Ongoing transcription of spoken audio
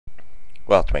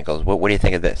Well, Twinkles, what do you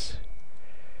think of this?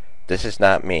 This is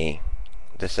not me.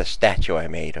 This is a statue I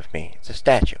made of me. It's a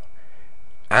statue.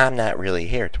 I'm not really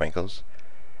here, Twinkles.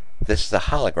 This is a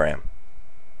hologram.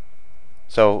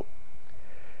 So,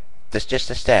 this is just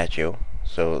a statue.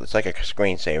 So, it's like a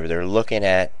screensaver. They're looking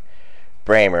at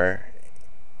Bramer.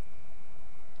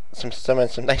 Some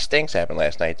nice things happened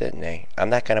last night, didn't they? I'm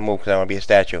not going to move because I want to be a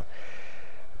statue.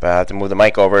 But I have to move the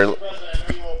mic over. Mr.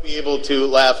 President, you won't be able to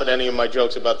laugh at any of my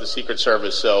jokes about the Secret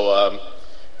Service, so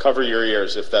cover your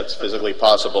ears if that's physically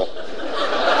possible.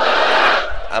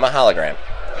 I'm a hologram.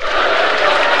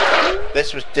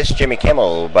 This was Jimmy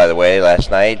Kimmel, by the way,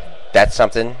 last night. That's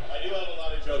something. I do have a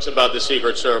lot of jokes about the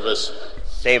Secret Service.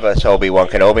 Save us, Obi-Wan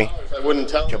Kenobi. I wouldn't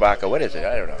tell Chewbacca, what is it?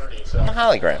 I don't know. I'm a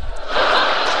hologram.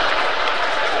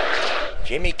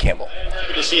 Jimmy Kimmel. I'm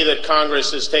happy to see that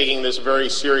Congress is taking this very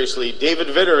seriously. David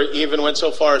Vitter even went so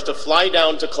far as to fly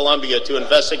down to Colombia to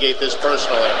investigate this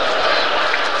personally.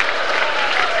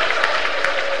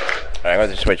 All right, I'm going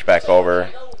to switch back over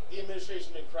The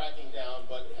administration been cracking down,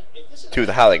 but if this is to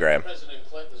the hologram. President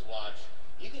Clinton's watch,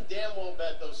 you can damn well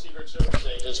bet those Secret Service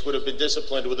agents would have been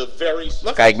disciplined with a very...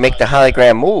 Look, I make the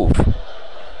hologram move.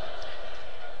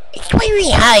 It's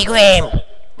really hologram.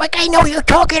 Like I know what you're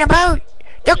talking about.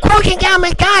 They're closing down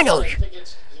McDonald's.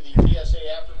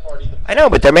 I know,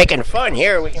 but they're making fun.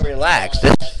 Here, we can relax.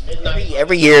 This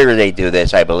every year they do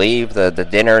this, I believe. The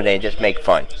dinner, they just make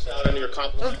fun. So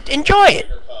enjoy it.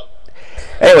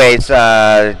 Anyways,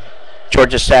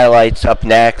 Georgia Satellites up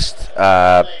next.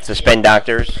 Suspend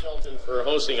Doctors. For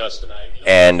hosting us tonight.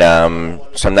 And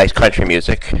some nice country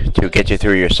music to get you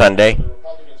through your Sunday.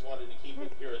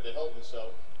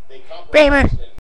 Bramer,